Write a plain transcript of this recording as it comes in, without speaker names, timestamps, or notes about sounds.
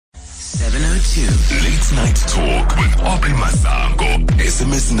702. Late Night Talk with Obi Masango.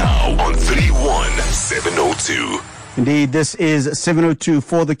 SMS now on 31702. Indeed, this is 702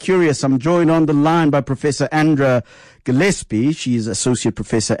 for the Curious. I'm joined on the line by Professor Andra Gillespie. She's Associate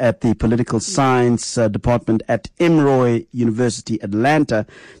Professor at the Political Science Department at Emory University, Atlanta.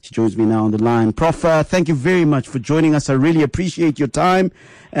 She joins me now on the line. Prof, thank you very much for joining us. I really appreciate your time.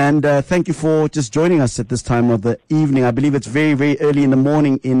 And thank you for just joining us at this time of the evening. I believe it's very, very early in the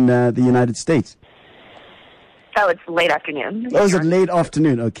morning in the United States. Oh, it's late afternoon. Oh, is it late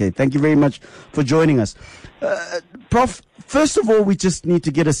afternoon? Okay. Thank you very much for joining us. Prof, first of all, we just need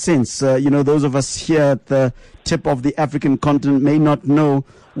to get a sense, those of us here at the tip of the African continent may not know,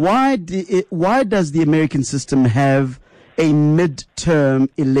 why does the American system have a midterm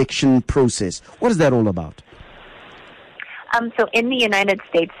election process? What is that all about? So in the United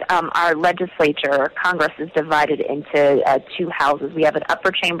States, our legislature, Congress, is divided into two houses. We have an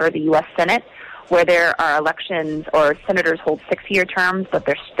upper chamber, the U.S. Senate, where there are elections, or senators hold 6-year terms, but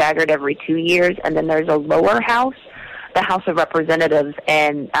they're staggered every 2 years. And then there's a lower house, the House of Representatives,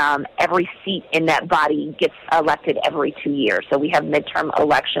 and every seat in that body gets elected every 2 years. So we have midterm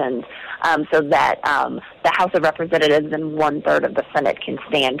elections so that the House of Representatives and 1/3 of the Senate can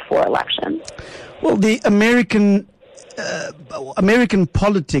stand for elections. Well, the American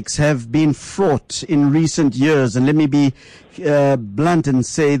politics have been fraught in recent years, and let me be blunt and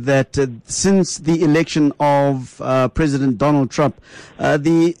say that since the election of President Donald Trump,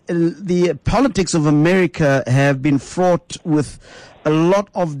 the politics of America have been fraught with a lot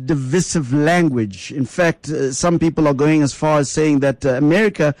of divisive language. In fact, some people are going as far as saying that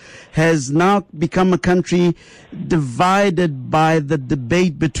America has now become a country divided by the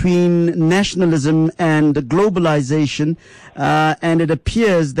debate between nationalism and globalization. And it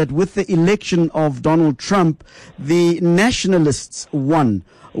appears that with the election of Donald Trump, the nationalists won.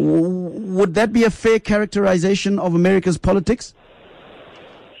 Would that be a fair characterization of America's politics?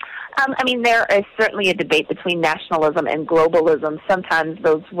 There is certainly a debate between nationalism and globalism. Sometimes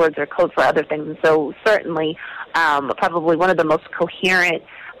those words are code for other things. And so certainly, probably one of the most coherent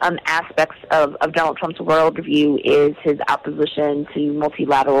aspects of Donald Trump's worldview is his opposition to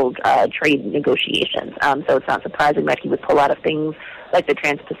multilateral trade negotiations. So it's not surprising that he would pull out of things like the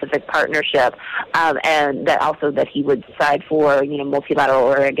Trans-Pacific Partnership, and that also that he would side for, multilateral,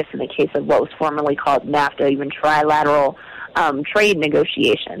 or I guess in the case of what was formerly called NAFTA, even trilateral trade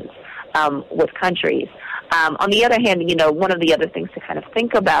negotiations with countries. On the other hand, one of the other things to kind of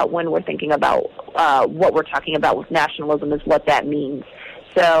think about when we're thinking about what we're talking about with nationalism is what that means.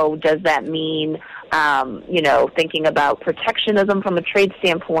 So does that mean, thinking about protectionism from a trade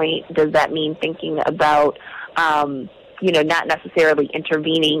standpoint? Does that mean thinking about, not necessarily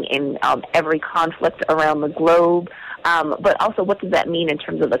intervening in every conflict around the globe? But also, what does that mean in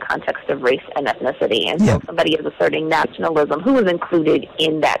terms of the context of race and ethnicity? And so if somebody is asserting nationalism, who is included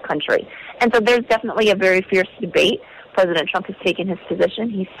in that country? And so there's definitely a very fierce debate. President Trump has taken his position.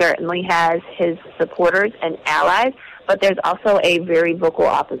 He certainly has his supporters and allies, but there's also a very vocal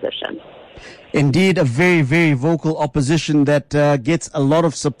opposition. Indeed, a very, very vocal opposition that gets a lot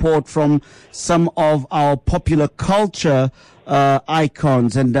of support from some of our popular culture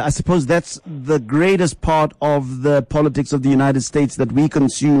icons. And I suppose that's the greatest part of the politics of the United States that we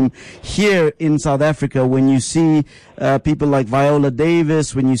consume here in South Africa. When you see people like Viola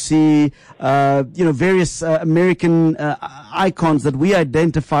Davis, when you see, various American icons that we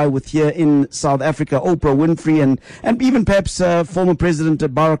identify with here in South Africa, Oprah Winfrey, and even perhaps former President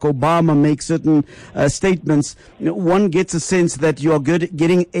Barack Obama make certain statements, one gets a sense that you are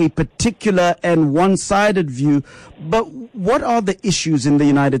getting a particular and one-sided view. But what are the issues in the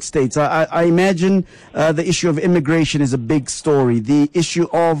United States? I imagine the issue of immigration is a big story. The issue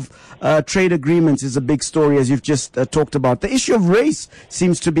of trade agreements is a big story, as you've just talked about. The issue of race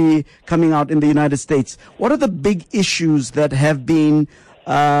seems to be coming out in the United States. What are the big issues that have been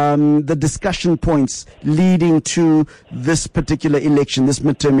the discussion points leading to this particular election, this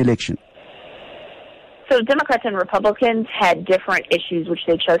midterm election? So Democrats and Republicans had different issues which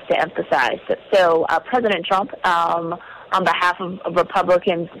they chose to emphasize. So President Trump, on behalf of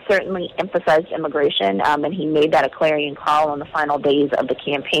Republicans, certainly emphasized immigration, and he made that a clarion call on the final days of the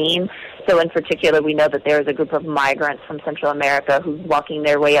campaign. So in particular, we know that there is a group of migrants from Central America who's walking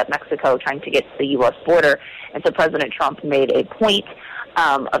their way up Mexico trying to get to the U.S. border. And so President Trump made a point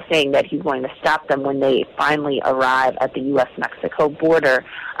of saying that he's going to stop them when they finally arrive at the U.S.-Mexico border.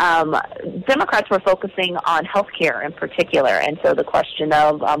 Democrats were focusing on health care in particular, and so the question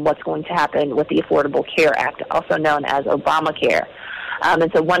of what's going to happen with the Affordable Care Act, also known as Obamacare.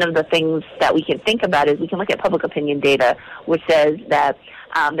 And so one of the things that we can think about is we can look at public opinion data, which says that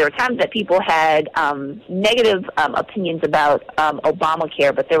There were times that people had negative opinions about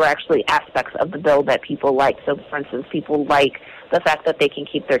Obamacare, but there were actually aspects of the bill that people liked. So, for instance, people like the fact that they can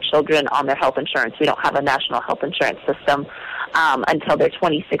keep their children on their health insurance. We don't have a national health insurance system until they're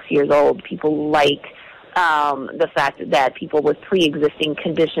 26 years old. People like the fact that people with pre-existing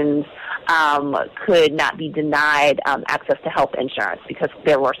conditions could not be denied access to health insurance because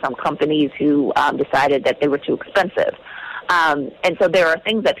there were some companies who decided that they were too expensive. And so there are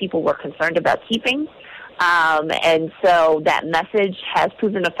things that people were concerned about keeping. And so that message has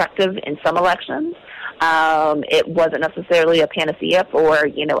proven effective in some elections. It wasn't necessarily a panacea for,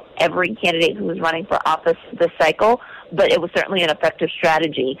 every candidate who was running for office this cycle, but it was certainly an effective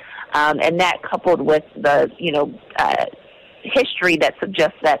strategy. And that coupled with the, history that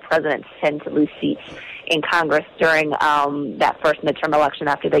suggests that presidents tend to lose seats in Congress during that first midterm election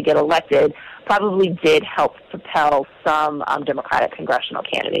after they get elected probably did help propel some Democratic congressional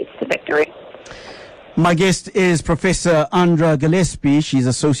candidates to victory. My guest is Professor Andra Gillespie. She's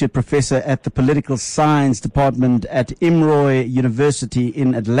Associate Professor at the Political Science Department at Emory University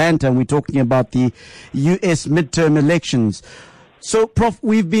in Atlanta, and we're talking about the U.S. midterm elections. So, Prof,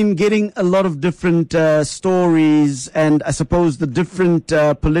 we've been getting a lot of different stories, and I suppose the different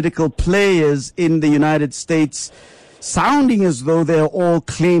political players in the United States sounding as though they're all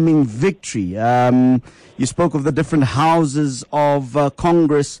claiming victory. You spoke of the different houses of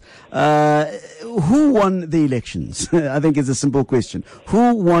Congress. Who won the elections? I think it's a simple question.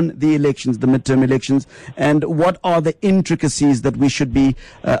 Who won the elections, the midterm elections, and what are the intricacies that we should be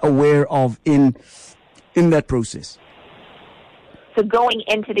aware of in that process? So going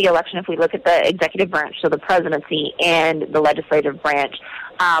into the election, if we look at the executive branch, so the presidency and the legislative branch,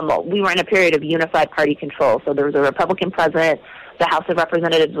 we were in a period of unified party control. So there was a Republican president. The House of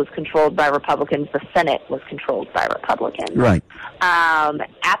Representatives was controlled by Republicans. The Senate was controlled by Republicans. Right.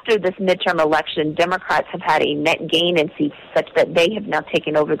 After this midterm election, Democrats have had a net gain in seats such that they have now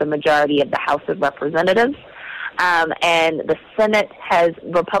taken over the majority of the House of Representatives. And the Senate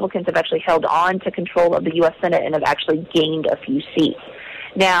Republicans have actually held on to control of the U.S. Senate and have actually gained a few seats.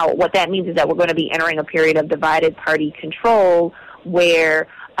 Now, what that means is that we're going to be entering a period of divided party control where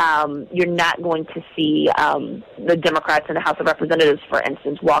you're not going to see the Democrats in the House of Representatives, for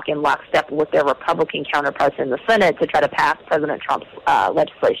instance, walk in lockstep with their Republican counterparts in the Senate to try to pass President Trump's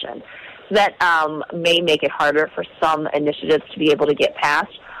legislation. So that may make it harder for some initiatives to be able to get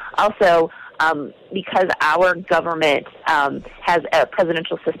passed. Also, because our government has a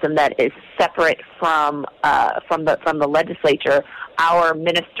presidential system that is separate from the legislature, our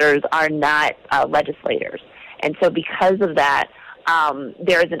ministers are not legislators, and so because of that,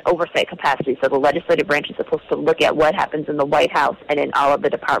 there is an oversight capacity. So the legislative branch is supposed to look at what happens in the White House and in all of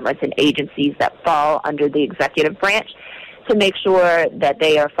the departments and agencies that fall under the executive branch to make sure that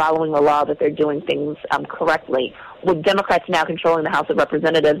they are following the law, that they're doing things correctly. With Democrats now controlling the House of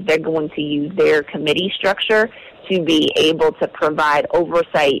Representatives, they're going to use their committee structure to be able to provide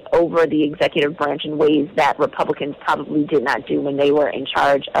oversight over the executive branch in ways that Republicans probably did not do when they were in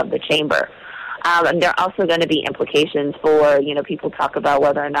charge of the chamber. And there are also going to be implications for, people talk about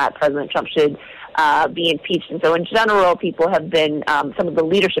whether or not President Trump should be impeached. And so in general, people have been, some of the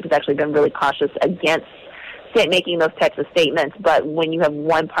leadership has actually been really cautious against making those types of statements. But when you have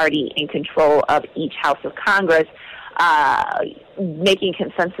one party in control of each house of Congress, making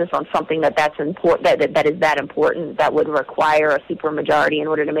consensus on something that's important, that is that important, that would require a supermajority in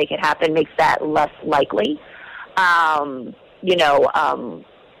order to make it happen, makes that less likely.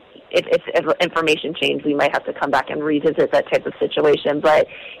 If information change, we might have to come back and revisit that type of situation. But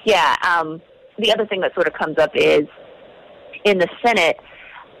yeah, the other thing that sort of comes up is in the Senate,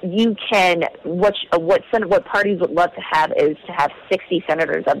 you can what parties would love to have is to have 60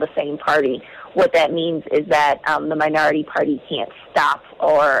 senators of the same party. What that means is that the minority party can't stop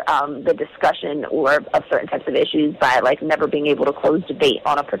or the discussion or of certain types of issues by never being able to close debate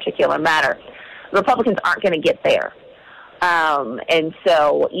on a particular matter. Republicans aren't going to get there. And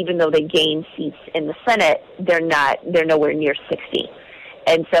so even though they gain seats in the Senate, they're nowhere near 60.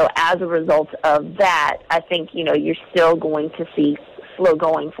 And so as a result of that, I think, you're still going to see slow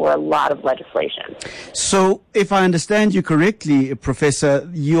going for a lot of legislation. So if I understand you correctly, Professor,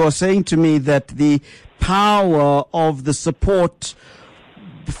 you are saying to me that the power of the support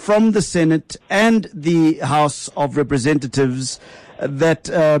from the Senate and the House of Representatives that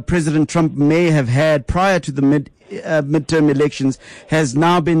President Trump may have had prior to the midterm elections has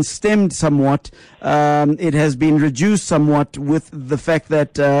now been stemmed somewhat. It has been reduced somewhat with the fact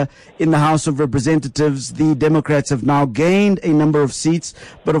that in the House of Representatives, the Democrats have now gained a number of seats.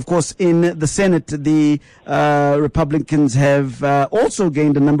 But of course, in the Senate, the Republicans have also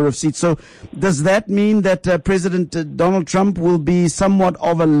gained a number of seats. So does that mean that President Donald Trump will be somewhat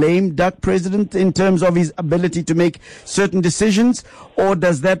of a lame duck president in terms of his ability to make certain decisions? Or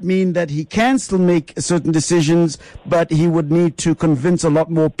does that mean that he can still make certain decisions, but he would need to convince a lot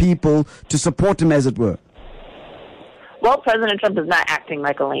more people to support him, as it were? Well, President Trump is not acting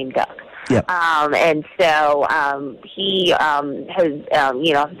like a lame duck. Yep. And so he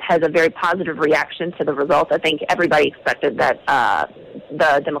has a very positive reaction to the results. I think everybody expected that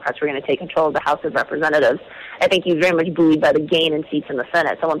the Democrats were going to take control of the House of Representatives. I think he's very much buoyed by the gain in seats in the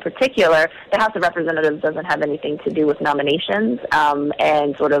Senate. So in particular, the House of Representatives doesn't have anything to do with nominations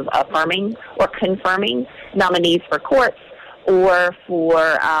and sort of affirming or confirming nominees for courts or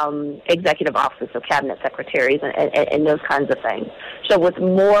for executive office, so cabinet secretaries and those kinds of things. So with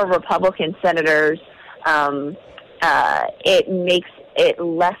more Republican senators, it makes it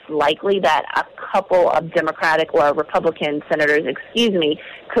less likely that a couple of Democratic or Republican senators,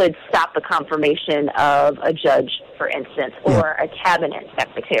 could stop the confirmation of a judge, for instance, or a cabinet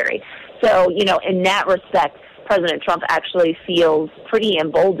secretary. So, in that respect, President Trump actually feels pretty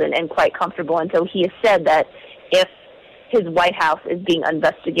emboldened and quite comfortable. And so he has said that if his White House is being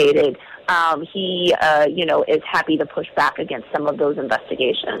investigated, he is happy to push back against some of those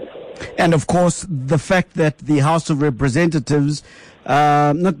investigations. And of course, the fact that the House of Representatives,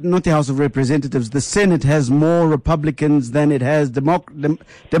 not the House of Representatives, the Senate has more Republicans than it has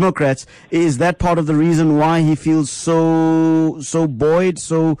Democrats. Is that part of the reason why he feels so buoyed,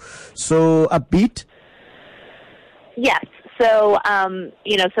 so upbeat? Yes. So,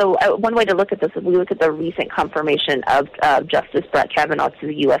 one way to look at this is we look at the recent confirmation of Justice Brett Kavanaugh to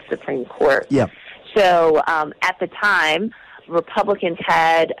the U.S. Supreme Court. Yeah. So, at the time, Republicans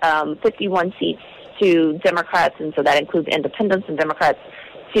had 51 seats to Democrats, and so that includes independents and Democrats,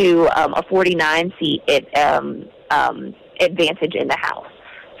 to a 49-seat advantage in the House.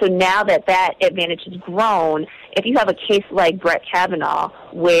 So now that advantage has grown, if you have a case like Brett Kavanaugh,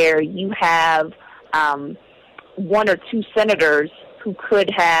 where you have one or two senators who could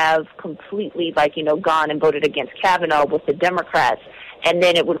have completely, gone and voted against Kavanaugh with the Democrats, and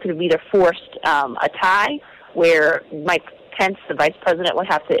then it could have either forced a tie, where Mike Pence, the vice president, would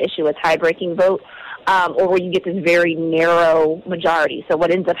have to issue a tie-breaking vote, or where you get this very narrow majority. So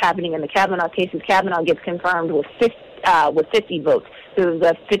what ends up happening in the Kavanaugh case is Kavanaugh gets confirmed with 50 votes. So it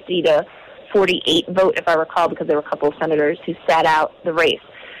was a 50 to 48 vote, if I recall, because there were a couple of senators who sat out the race.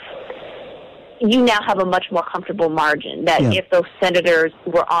 You now have a much more comfortable margin that if those senators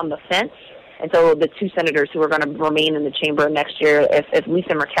were on the fence, and so the two senators who are going to remain in the chamber next year, if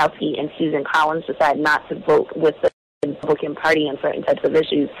Lisa Murkowski and Susan Collins decide not to vote with the Republican Party on certain types of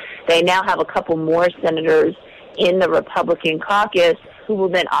issues, they now have a couple more senators in the Republican caucus who will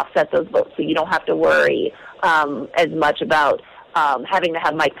then offset those votes. So you don't have to worry as much about having to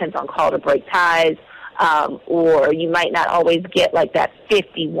have Mike Pence on call to break ties, or you might not always get like that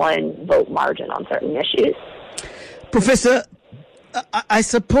 51 vote margin on certain issues. Professor, I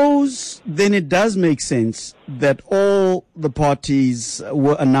suppose then it does make sense that all the parties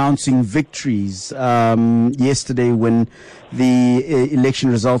were announcing victories yesterday when the election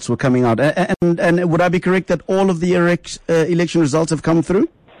results were coming out. And would I be correct that all of the election results have come through?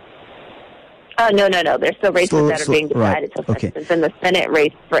 No. There's still races that are being decided. Right. So, for instance, in the Senate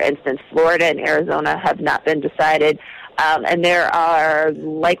race, for instance, Florida and Arizona have not been decided. And there are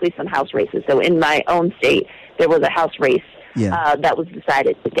likely some House races. So in my own state, there was a House race that was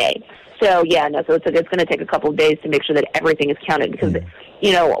decided today. So, so it's going to take a couple of days to make sure that everything is counted because,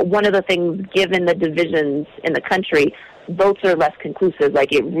 one of the things, given the divisions in the country, votes are less conclusive.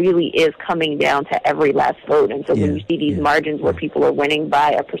 Like, it really is coming down to every last vote. And so when you see these margins where people are winning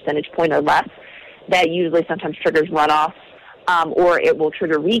by a percentage point or less, that usually sometimes triggers runoffs, or it will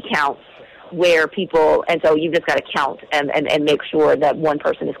trigger recounts where people, and so you've just got to count and make sure that one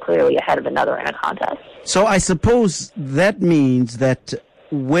person is clearly ahead of another in a contest. So I suppose that means that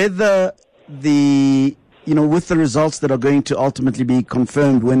whether with the results that are going to ultimately be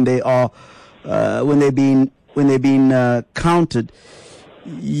confirmed when they are, when they've been counted,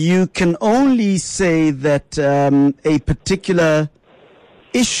 you can only say that a particular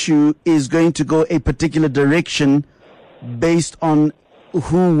issue is going to go a particular direction based on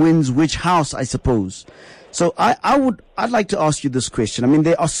who wins which house, I suppose. So I'd like to ask you this question. I mean,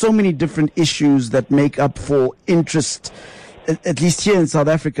 there are so many different issues that make up for interest, at least here in South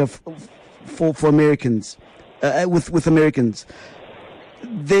Africa, for Americans. with Americans.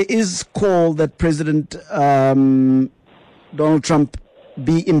 There is call that President Donald Trump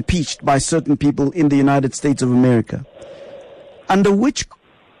be impeached by certain people in the United States of America. Under which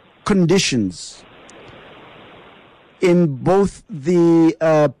conditions in both the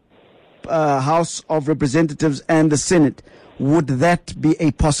House of Representatives and the Senate would that be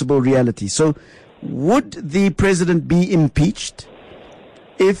a possible reality? So would the president be impeached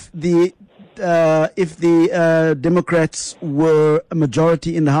if the Democrats were a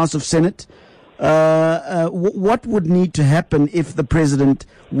majority in the House of Senate? What would need to happen if the president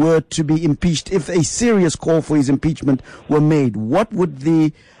were to be impeached? If a serious call for his impeachment were made, what would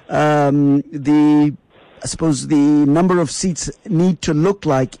I suppose the number of seats need to look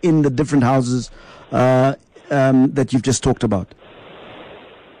like in the different houses that you've just talked about?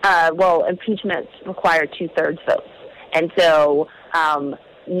 Well, impeachments require 2/3 votes, and so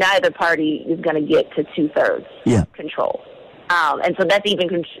neither party is going to get to 2/3 control. And so that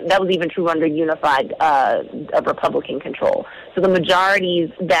was even true under unified Republican control. So the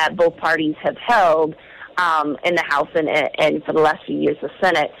majorities that both parties have held in the House and for the last few years the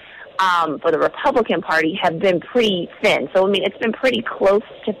Senate for the Republican Party have been pretty thin. So, I mean, it's been pretty close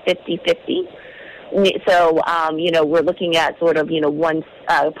to 50-50. So, we're looking at sort of, one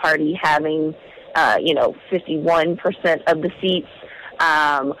party having, 51% of the seats.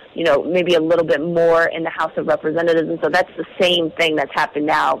 Maybe a little bit more in the House of Representatives. And so that's the same thing that's happened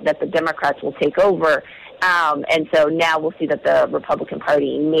now that the Democrats will take over. And so now we'll see that the Republican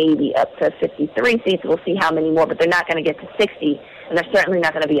Party may be up to 53 seats. We'll see how many more, but they're not going to get to 60, and they're certainly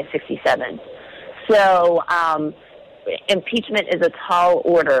not going to be at 67. So impeachment is a tall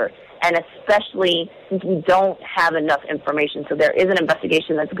order, and especially since we don't have enough information. So there is an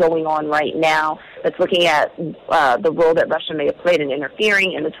investigation that's going on right now that's looking at the role that Russia may have played in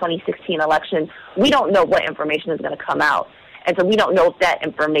interfering in the 2016 election. We don't know what information is going to come out. And so we don't know if that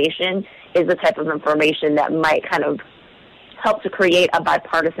information is the type of information that might kind of help to create a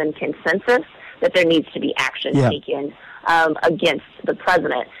bipartisan consensus that there needs to be action taken against the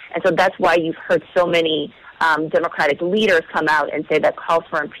president. And so that's why you've heard so many Democratic leaders come out and say that calls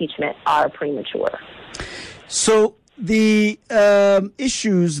for impeachment are premature. So the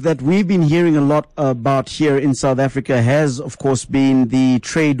issues that we've been hearing a lot about here in South Africa has, of course, been the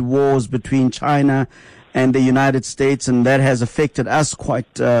trade wars between China and the United States, and that has affected us quite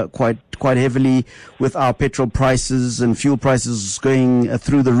heavily with our petrol prices and fuel prices going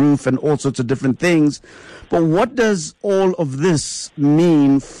through the roof and all sorts of different things. But what does all of this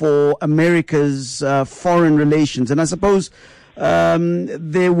mean for America's foreign relations? And I suppose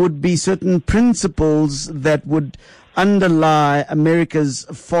there would be certain principles that would underlie America's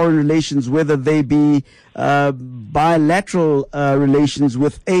foreign relations, whether they be bilateral relations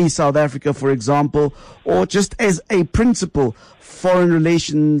with South Africa, for example, or just as a principle, foreign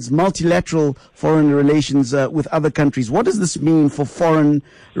relations, multilateral foreign relations with other countries. What does this mean for foreign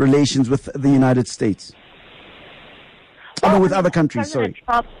relations with the United States? With other countries, President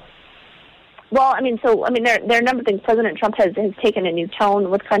Trump, there are a number of things. President Trump has taken a new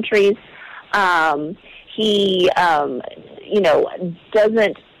tone with countries. He,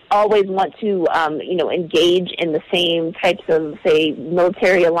 doesn't always want to, engage in the same types of, say,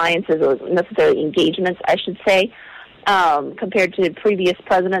 military alliances or necessarily engagements, I should say, compared to previous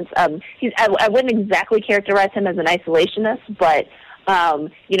presidents. I wouldn't exactly characterize him as an isolationist, but,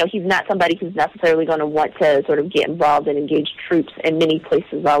 he's not somebody who's necessarily going to want to sort of get involved and engage troops in many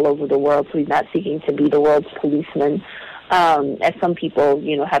places all over the world, so he's not seeking to be the world's policeman. As some people,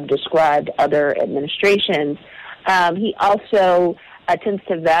 have described other administrations. He also tends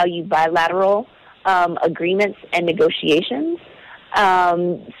to value bilateral agreements and negotiations.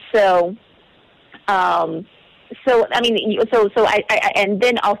 And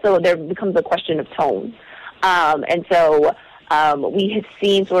then also there becomes a question of tone. We have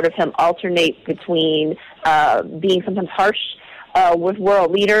seen sort of him alternate between being sometimes harsh with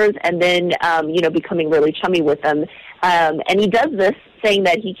world leaders and then, becoming really chummy with them. And he does this saying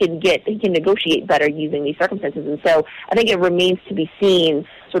that he can negotiate better using these circumstances. And so I think it remains to be seen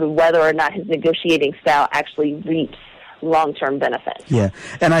sort of whether or not his negotiating style actually reaps long-term benefit. Yeah.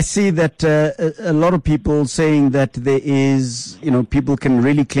 And I see that a lot of people saying that there is, people can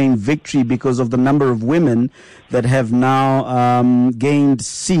really claim victory because of the number of women that have now gained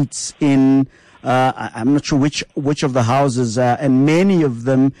seats in I'm not sure which of the houses, and many of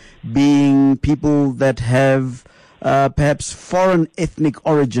them being people that have perhaps foreign ethnic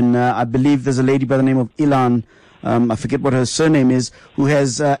origin. I believe there's a lady by the name of Ilan, I forget what her surname is, who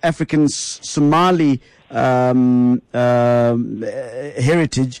has African Somali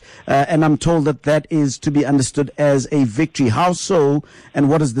heritage, and I'm told that that is to be understood as a victory. How so, and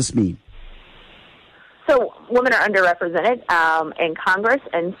what does this mean? So women are underrepresented in Congress,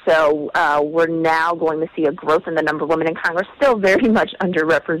 and so we're now going to see a growth in the number of women in Congress, still very much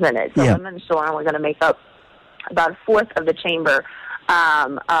underrepresented. So women still are only going to make up about a fourth of the chamber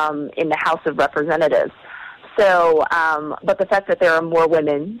in the House of Representatives. So, but the fact that there are more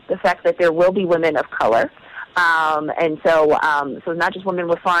women, the fact that there will be women of color, and so not just women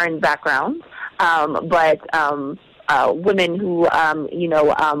with foreign backgrounds, but women who are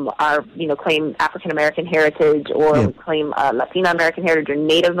claim African American heritage or claim Latino American heritage or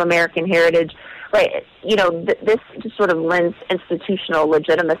Native American heritage. Right, this just sort of lends institutional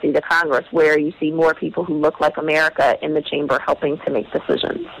legitimacy to Congress, where you see more people who look like America in the chamber helping to make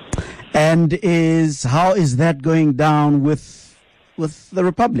decisions. And how is that going down with the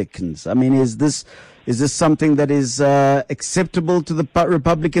Republicans? I mean, is this something that is acceptable to the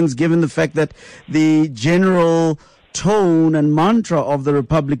Republicans, given the fact that the general tone and mantra of the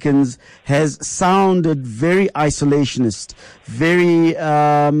Republicans has sounded very isolationist, very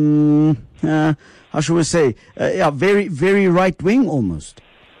how should we say, very, very right-wing almost?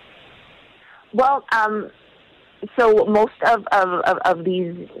 Well, so most of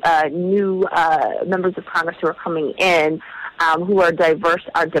these new members of Congress who are coming in, who are diverse,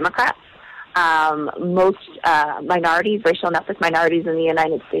 are Democrats. Most minorities, racial and ethnic minorities in the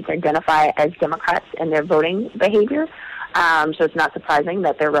United States, identify as Democrats in their voting behavior. So it's not surprising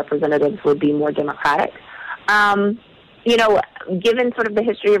that their representatives would be more Democratic. Given sort of the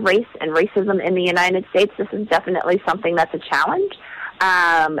history of race and racism in the United States, this is definitely something that's a challenge.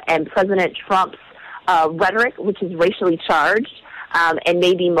 And President Trump's rhetoric, which is racially charged, and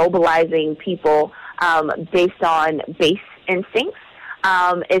maybe mobilizing people based on base instincts,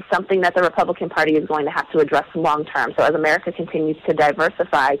 is something that the Republican Party is going to have to address long term. So as America continues to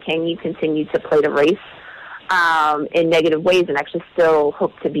diversify, can you continue to play the race in negative ways and actually still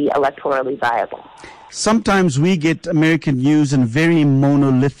hope to be electorally viable? Sometimes we get American news in very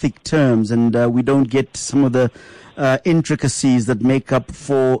monolithic terms, and we don't get some of the intricacies that make up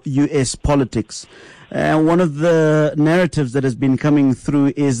for U.S. politics. One of the narratives that has been coming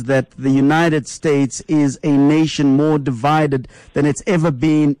through is that the United States is a nation more divided than it's ever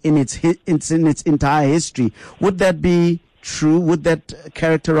been in its entire history. Would that be true? Would that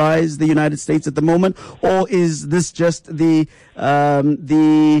characterize the United States at the moment, or is this just the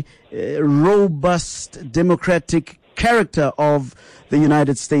robust democratic character of the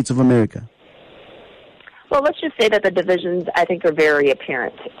United States of America? Well, let's just say that the divisions, I think, are very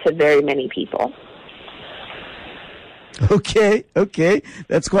apparent to very many people. Okay,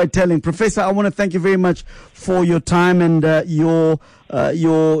 that's quite telling, Professor. I want to thank you very much for your time and your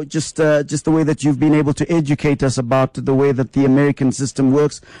just the way that you've been able to educate us about the way that the American system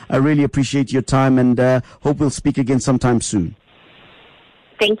works. I really appreciate your time, and hope we'll speak again sometime soon.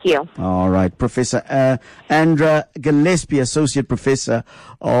 Thank you. All right, Professor Andra Gillespie, Associate Professor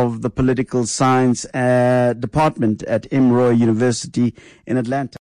of the Political Science Department at Emory University in Atlanta.